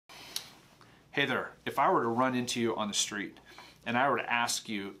Hey there, if I were to run into you on the street and I were to ask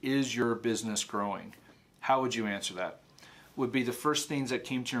you, is your business growing? How would you answer that? Would be the first things that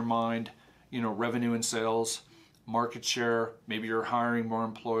came to your mind, revenue and sales, market share, maybe you're hiring more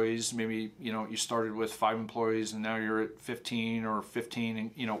employees, maybe, you started with 5 employees and now you're at 15 or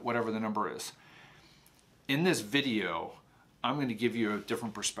 15 and, whatever the number is. In this video, I'm going to give you a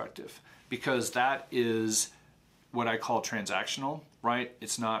different perspective because that is what I call transactional, right?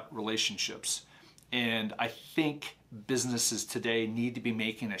 It's not relationships. And I think businesses today need to be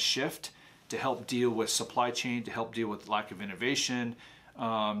making a shift to help deal with supply chain, to help deal with lack of innovation,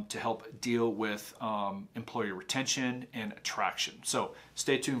 to help deal with employee retention and attraction. So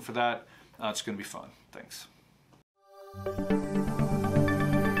stay tuned for that. It's going to be fun. Thanks.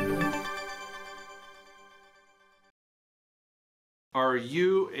 Are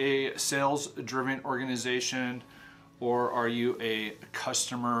you a sales-driven organization or are you a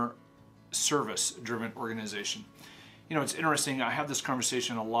customer service-driven organization? It's interesting. I have this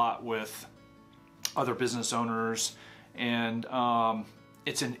conversation a lot with other business owners, and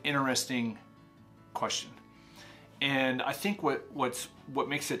it's an interesting question. And I think what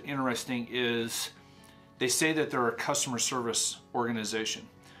makes it interesting is they say that they're a customer service organization,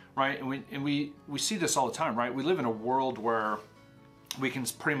 right? And we see this all the time, right? We live in a world where we can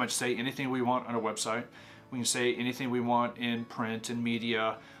pretty much say anything we want on a website. We can say anything we want in print and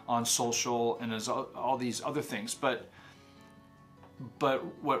media, on social, and there's all these other things. But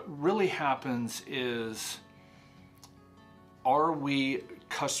what really happens is, are we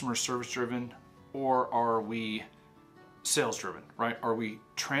customer service driven or are we sales driven, right? Are we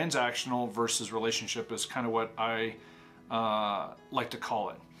transactional versus relationship is kind of what I like to call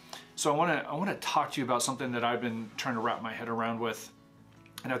it. So I want to talk to you about something that I've been trying to wrap my head around with,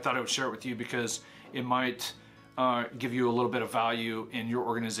 and I thought I would share it with you because it might give you a little bit of value in your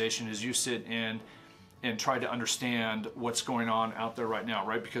organization as you sit in and try to understand what's going on out there right now,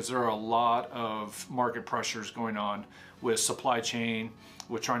 right? Because there are a lot of market pressures going on with supply chain,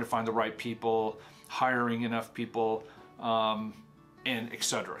 with trying to find the right people, hiring enough people, and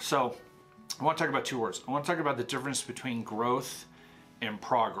etc. So I want to talk about 2 words. I want to talk about the difference between growth and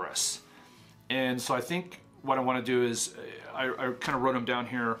progress. And so I think what I want to do is, I kind of wrote them down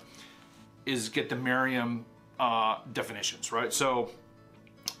here, is get the Merriam definitions, right? So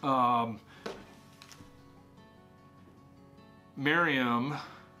Merriam,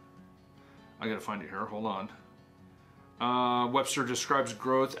 I gotta find it here, hold on. Webster describes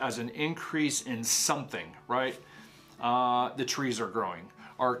growth as an increase in something, right? The trees are growing,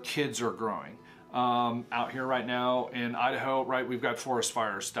 our kids are growing. Out here right now in Idaho, right, we've got forest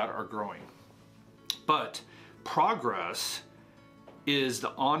fires that are growing. But progress is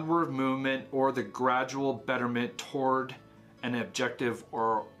the onward movement or the gradual betterment toward an objective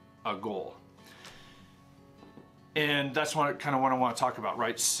or a goal. And that's what I want to talk about,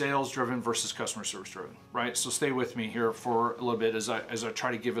 right? Sales driven versus customer service driven, right? So stay with me here for a little bit as I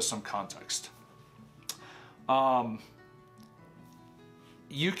try to give us some context.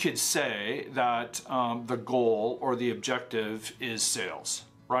 You could say that the goal or the objective is sales,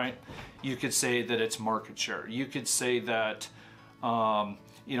 right? You could say that it's market share. You could say that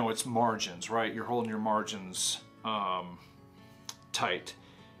it's margins, right? You're holding your margins tight.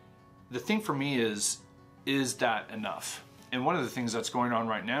 The thing for me is that enough? And one of the things that's going on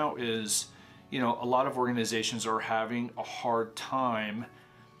right now is, a lot of organizations are having a hard time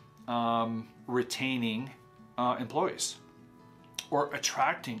retaining employees or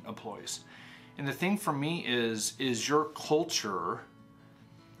attracting employees. And the thing for me is your culture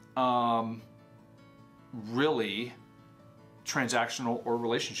really transactional or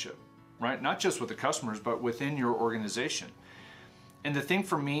relationship, right? Not just with the customers, but within your organization. And the thing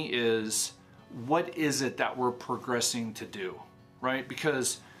for me is, what is it that we're progressing to do, right?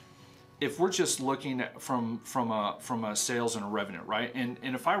 Because if we're just looking at from a sales and a revenue, right? And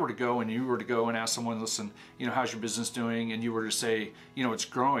if I were to go and you were to go and ask someone, listen, how's your business doing? And you were to say, it's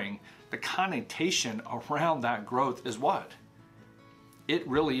growing, the connotation around that growth is what? It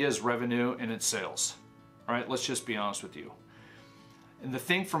really is revenue and it's sales, right? Let's just be honest with you. And the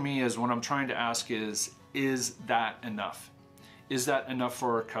thing for me is, what I'm trying to ask is that enough? Is that enough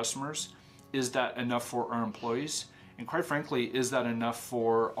for our customers? Is that enough for our employees? And quite frankly, is that enough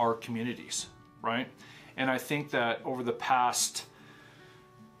for our communities, right? And I think that over the past,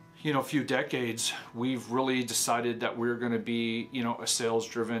 few decades, we've really decided that we're going to be, a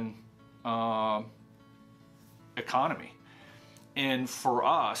sales-driven economy. And for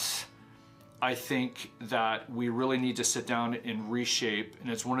us, I think that we really need to sit down and reshape, and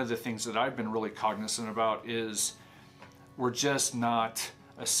it's one of the things that I've been really cognizant about, is we're just not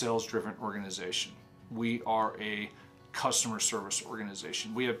a sales-driven organization. We are a customer service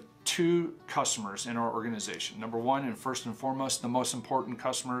organization. We have two customers in our organization. Number one, and first and foremost, the most important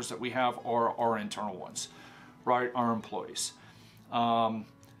customers that we have are our internal ones, right? Our employees.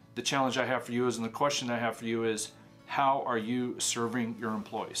 The challenge I have for you is, and the question I have for you is, how are you serving your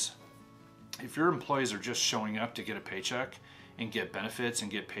employees? If your employees are just showing up to get a paycheck and get benefits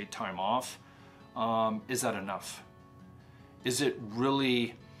and get paid time off, is that enough? Is it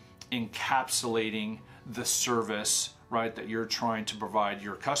really encapsulating the service, right, that you're trying to provide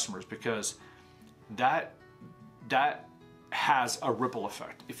your customers? Because that has a ripple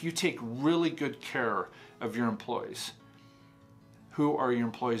effect. If you take really good care of your employees, who are your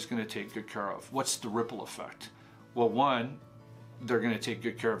employees going to take good care of? What's the ripple effect? Well, one, they're going to take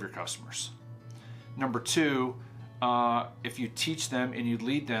good care of your customers. Number two, if you teach them and you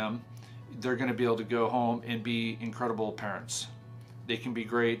lead them, they're going to be able to go home and be incredible parents. They can be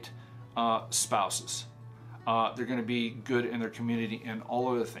great spouses. They're going to be good in their community and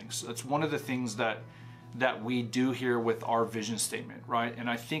all of the things. That's one of the things that we do here with our vision statement, right? And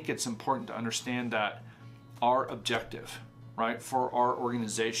I think it's important to understand that our objective, right, for our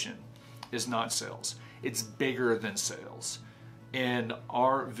organization is not sales. It's bigger than sales. And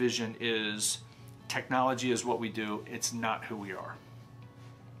our vision is technology is what we do. It's not who we are.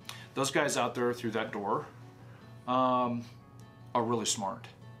 Those guys out there through that door are really smart.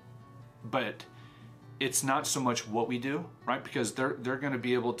 But it's not so much what we do, right? Because they're going to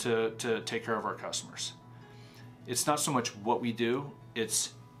be able to take care of our customers. It's not so much what we do,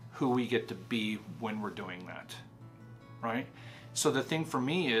 it's who we get to be when we're doing that, right? So the thing for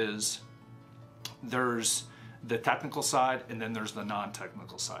me is there's the technical side and then there's the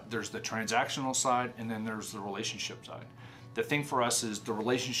non-technical side. There's the transactional side and then there's the relationship side. The thing for us is the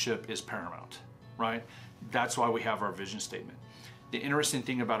relationship is paramount, right? That's why we have our vision statement. The interesting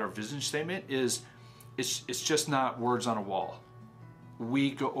thing about our vision statement is it's just not words on a wall.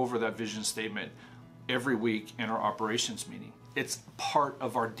 We go over that vision statement every week in our operations meeting. It's part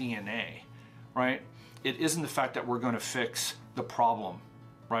of our DNA, right? It isn't the fact that we're going to fix the problem,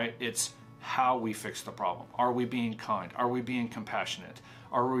 right? It's how we fix the problem. Are we being kind? Are we being compassionate?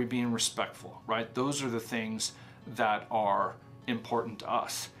 Are we being respectful, right? Those are the things that are important to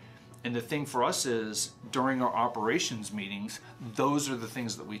us. And the thing for us is during our operations meetings, those are the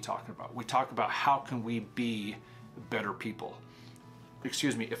things that we talk about. We talk about how can we be better people.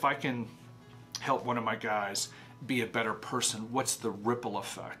 Excuse me, if I can help one of my guys be a better person, what's the ripple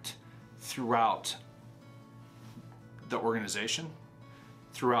effect throughout the organization,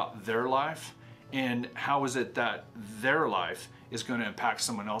 throughout their life, and how is it that their life is going to impact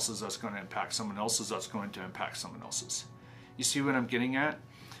someone else's, that's going to impact someone else's, that's going to impact someone else's. You see what I'm getting at?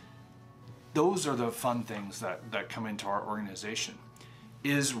 Those are the fun things that come into our organization.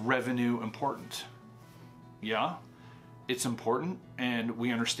 Is revenue important? Yeah, it's important, and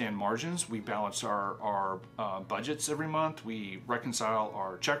we understand margins. We balance our budgets every month. We reconcile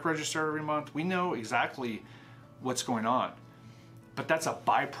our check register every month. We know exactly what's going on, but that's a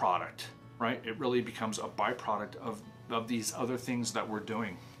byproduct, right? It really becomes a byproduct of these other things that we're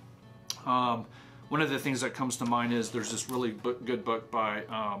doing. One of the things that comes to mind is there's this really good book by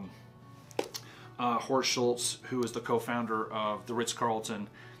Horst, Schulze, who is the co-founder of the Ritz-Carlton,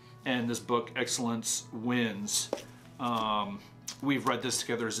 and this book, Excellence Wins. We've read this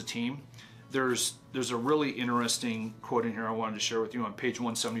together as a team. There's a really interesting quote in here I wanted to share with you on page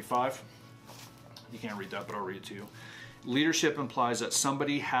 175. You can't read that, but I'll read it to you. Leadership implies that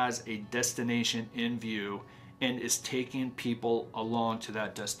somebody has a destination in view and is taking people along to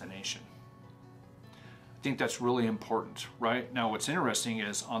that destination. I think that's really important, right? Now, what's interesting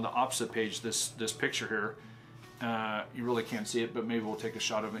is on the opposite page, this picture here, you really can't see it, but maybe we'll take a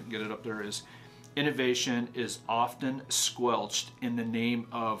shot of it and get it up there, is innovation is often squelched in the name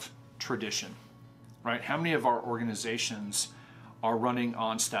of tradition, right? How many of our organizations are running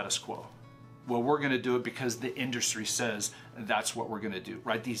on status quo? Well, we're going to do it because the industry says that's what we're going to do,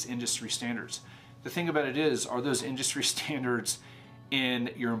 right? These industry standards. The thing about it is, are those industry standards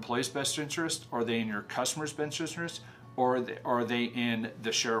in your employees' best interest? Are they in your customers' best interest? Or are they in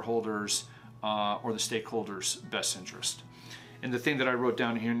the shareholders' or the stakeholders' best interest? And the thing that I wrote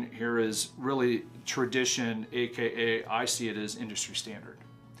down here is really tradition, aka I see it as industry standard.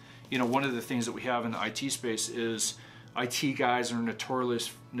 You know, one of the things that we have in the IT space is IT guys are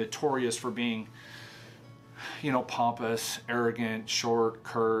notorious for being, you know, pompous, arrogant, short,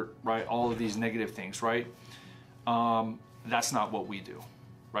 curt, right? All of these negative things, right? That's not what we do,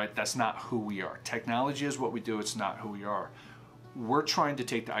 right? That's not who we are. Technology is what we do. It's not who we are. We're trying to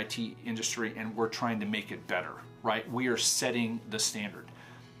take the IT industry and we're trying to make it better, right? We are setting the standard.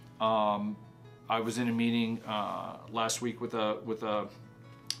 I was in a meeting last week with a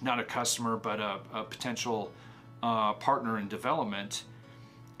not a customer but a potential partner in development,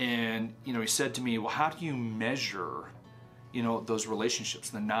 and he said to me, well, how do you measure those relationships,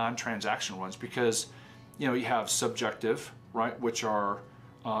 the non-transactional ones? Because you have subjective, right, which are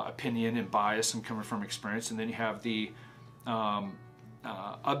opinion and bias and coming from experience, and then you have the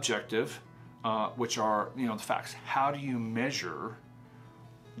objective, which are the facts. How do you measure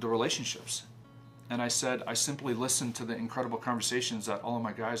the relationships? And I said, I simply listen to the incredible conversations that all of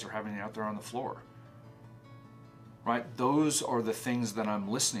my guys are having out there on the floor. Right? Those are the things that I'm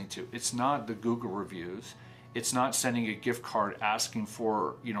listening to. It's not the Google reviews. It's not sending a gift card asking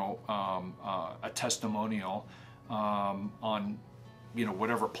for a testimonial on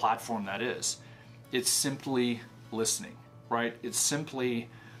whatever platform that is. It's simply listening, right? It's simply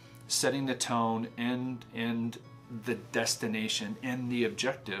setting the tone and the destination and the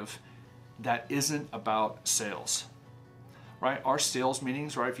objective that isn't about sales, right? Our sales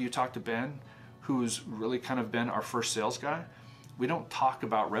meetings, right? If you talk to Ben, who's really kind of been our first sales guy, we don't talk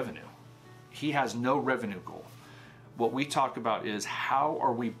about revenue. He has no revenue goal. What we talk about is how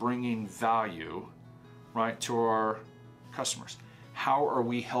are we bringing value, right, to our customers? How are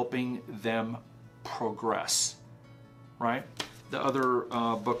we helping them progress, right? The other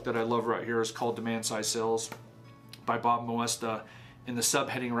book that I love right here is called Demand Side Sales by Bob Moesta. And the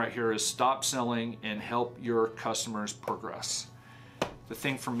subheading right here is Stop Selling and Help Your Customers Progress. The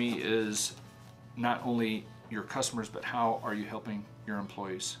thing for me is not only your customers, but how are you helping your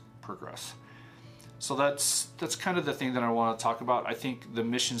employees progress? So that's kind of the thing that I want to talk about. I think the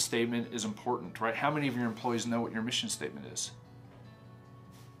mission statement is important, right? How many of your employees know what your mission statement is?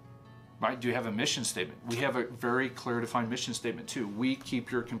 Right? Do you have a mission statement? We have a very clear defined mission statement too. We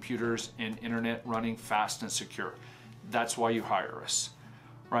keep your computers and internet running fast and secure. That's why you hire us,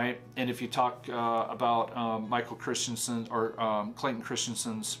 right? And if you talk about Michael Christensen or Clayton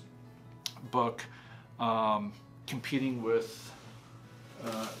Christensen's book, Competing with,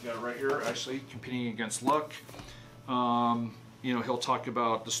 got it right here actually, Competing Against Luck. He'll talk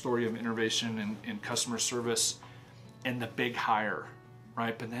about the story of innovation and customer service and the big hire,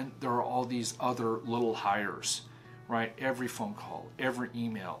 right? But then there are all these other little hires, right? Every phone call, every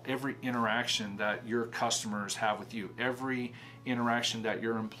email, every interaction that your customers have with you, every interaction that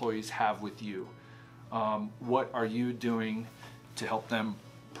your employees have with you. What are you doing to help them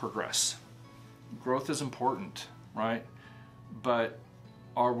progress? Growth is important, right? But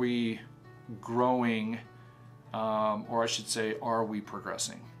are we growing, or I should say, are we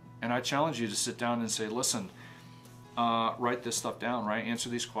progressing? And I challenge you to sit down and say, listen, write this stuff down, right? Answer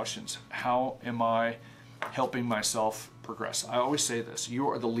these questions. How am I helping myself progress? I always say this, you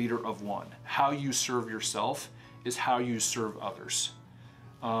are the leader of one. How you serve yourself is how you serve others.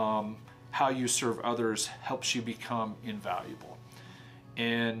 How you serve others helps you become invaluable.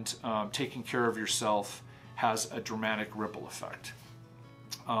 And taking care of yourself has a dramatic ripple effect.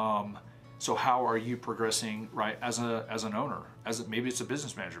 So how are you progressing, right, as an owner? Maybe it's a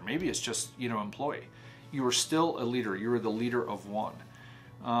business manager, maybe it's just employee. You are still a leader. You are the leader of one.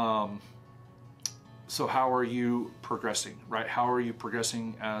 So how are you progressing, right? How are you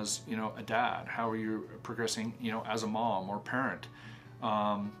progressing as a dad? How are you progressing as a mom or parent?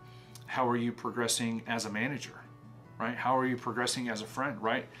 How are you progressing as a manager, right? How are you progressing as a friend,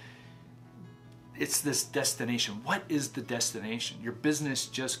 right? It's this destination. What is the destination? Your business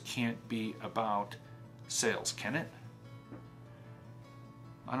just can't be about sales, can it?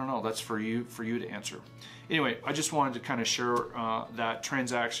 I don't know. That's for you to answer. Anyway, I just wanted to kind of share that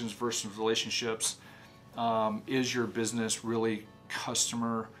transactions versus relationships. Is your business really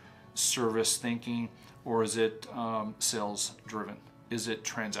customer service thinking, or is it sales driven? Is it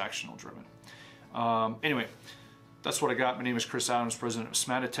transactional driven? Anyway, that's what I got. My name is Chris Adams, president of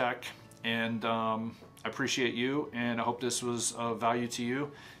Smatitech, and I appreciate you, and I hope this was of value to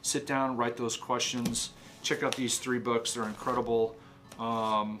you. Sit down, write those questions, check out these 3 books. They're incredible.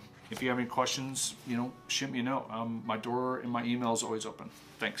 If you have any questions, shoot me a note. My door and my email is always open.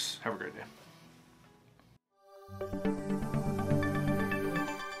 Thanks. Have a great day.